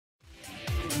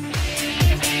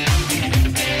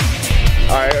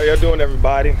y'all doing,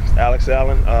 everybody? It's Alex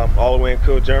Allen, all the way in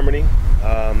Kiel, Germany.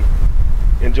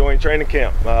 Enjoying training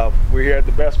camp. We're here at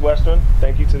the Best Western.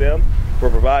 Thank you to them for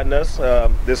providing us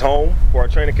this home for our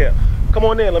training camp. Come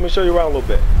on in, let me show you around a little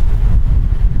bit.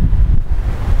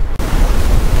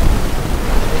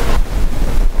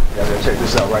 You guys gotta check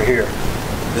this out right here.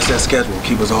 This is that schedule,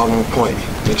 keep us all on point.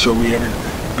 Make sure we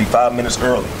ever be 5 minutes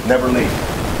early, never late.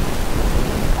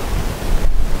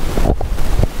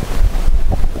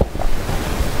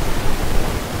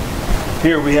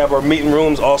 Here we have our meeting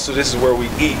rooms. Also, this is where we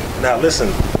eat. Now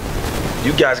listen,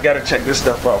 you guys gotta check this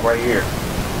stuff out right here.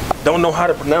 Don't know how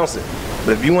to pronounce it,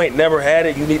 but if you ain't never had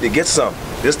it, you need to get some.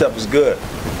 This stuff is good.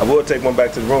 I will take one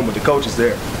back to the room, but the coach is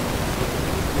there.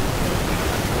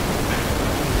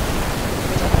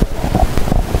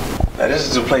 Now this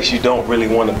is a place you don't really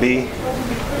want to be,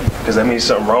 because that means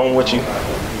something wrong with you.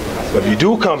 But if you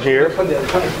do come here,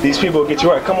 these people will get you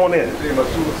right. Come on in.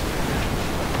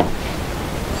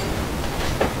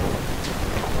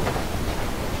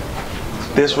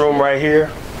 This room right here,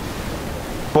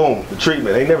 boom, the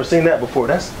treatment. They never seen that before.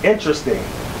 That's interesting.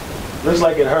 Looks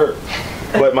like it hurt.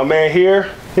 But my man here,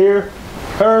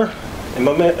 her, and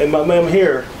my man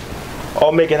here,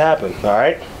 all make it happen. All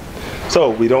right. So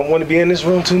we don't want to be in this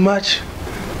room too much.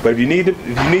 But if you need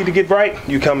to get right,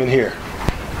 you come in here.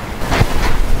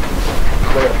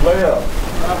 Play up.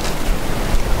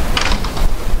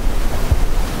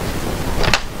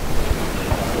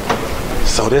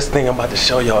 So this thing I'm about to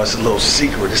show y'all is a little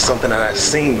secret. It's something that I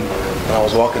seen when I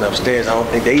was walking upstairs. I don't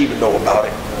think they even know about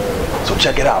it. So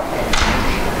check it out.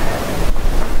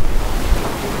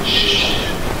 Shh.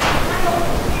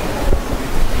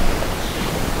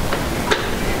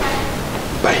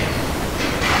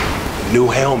 Bam. New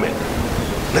helmet.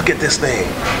 Look at this thing.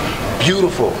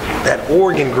 Beautiful. That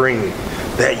Oregon green.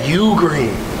 That U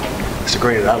green. It's the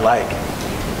green that I like.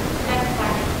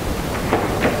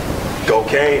 Go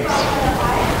Canes.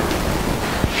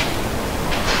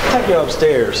 Take you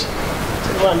upstairs.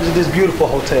 Take you around this beautiful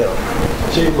hotel.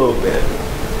 Show you a little bit.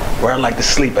 Where I like to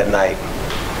sleep at night.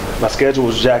 My schedule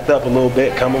was jacked up a little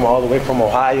bit, coming all the way from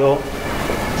Ohio.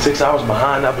 6 hours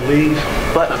behind, I believe.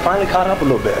 But I finally caught up a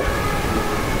little bit.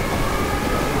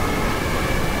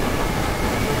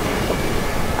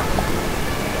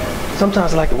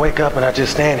 Sometimes I like to wake up and I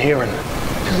just stand here and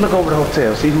just look over the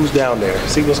hotel, see who's down there,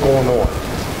 see what's going on.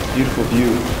 Beautiful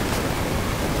view.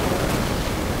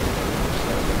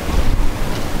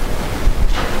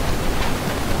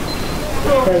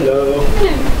 Hello.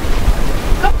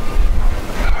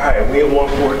 All right, we at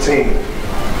 114.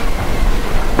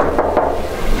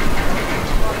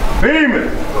 Beeman.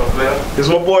 This is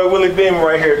my boy Willie Beeman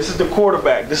right here. This is the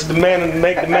quarterback. This is the man that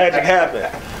make the magic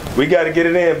happen. We got to get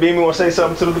it in. Beeman, want to say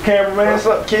something to the cameraman? What's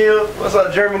up, Kiel? What's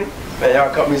up, Germany? Man,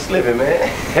 y'all caught me slipping, man.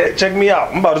 Hey, check me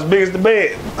out. I'm about as big as the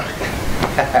bed.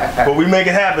 But we make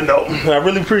it happen, though. I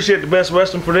really appreciate the Best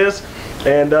Western for this.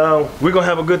 And we're going to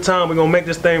have a good time. We're going to make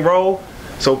this thing roll.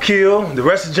 So Kiel, the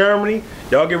rest of Germany,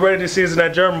 y'all get ready to see us in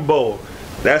that German Bowl.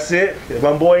 That's it. If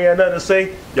my boy ain't nothing to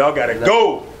say, y'all got to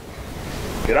go.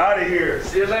 Get out of here.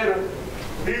 See you later.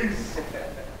 Peace.